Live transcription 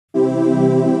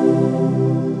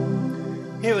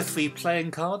3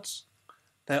 playing cards.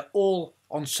 They're all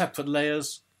on separate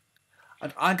layers,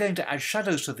 and I'm going to add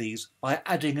shadows to these by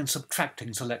adding and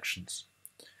subtracting selections.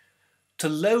 To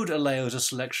load a layer as a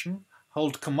selection,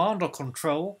 hold Command or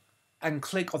Control and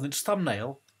click on its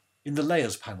thumbnail in the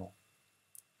Layers panel.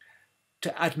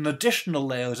 To add an additional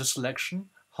layer as a selection,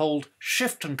 hold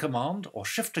Shift and Command or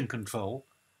Shift and Control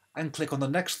and click on the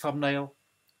next thumbnail,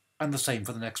 and the same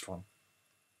for the next one.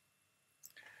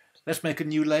 Let's make a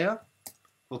new layer.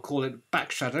 We'll call it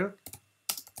Back Shadow.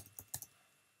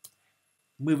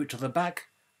 Move it to the back,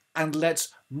 and let's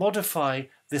modify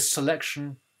this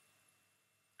selection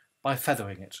by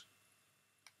feathering it.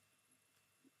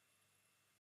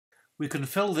 We can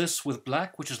fill this with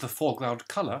black, which is the foreground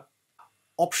colour,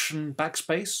 Option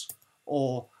backspace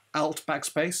or Alt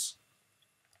backspace.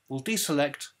 We'll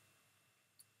deselect,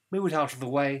 move it out of the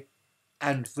way,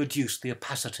 and reduce the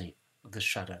opacity of this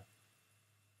shadow.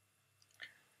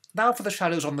 Now for the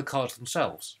shadows on the cards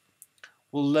themselves.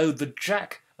 We'll load the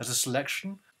Jack as a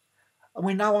selection, and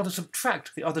we now want to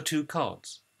subtract the other 2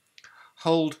 cards.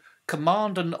 Hold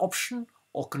Command and Option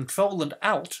or Control and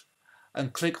Alt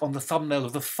and click on the thumbnail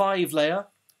of the 5 layer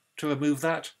to remove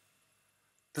that.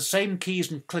 The same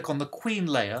keys and click on the Queen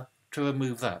layer to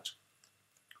remove that.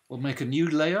 We'll make a new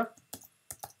layer.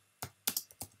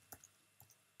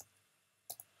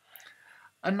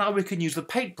 And now we can use the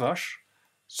paintbrush,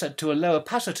 set to a low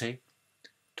opacity,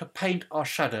 to paint our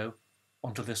shadow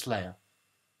onto this layer.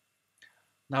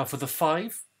 Now for the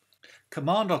 5,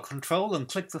 Command or Control and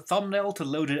click the thumbnail to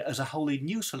load it as a wholly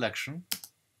new selection.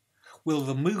 We'll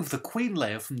remove the Queen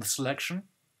layer from the selection,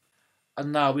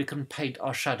 and now we can paint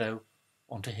our shadow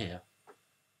onto here.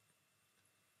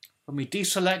 When we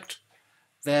deselect,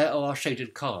 there are our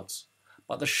shaded cards,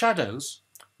 but the shadows,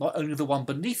 not only the one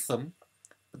beneath them,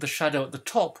 but the shadow at the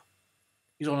top,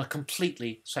 is on a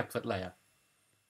completely separate layer.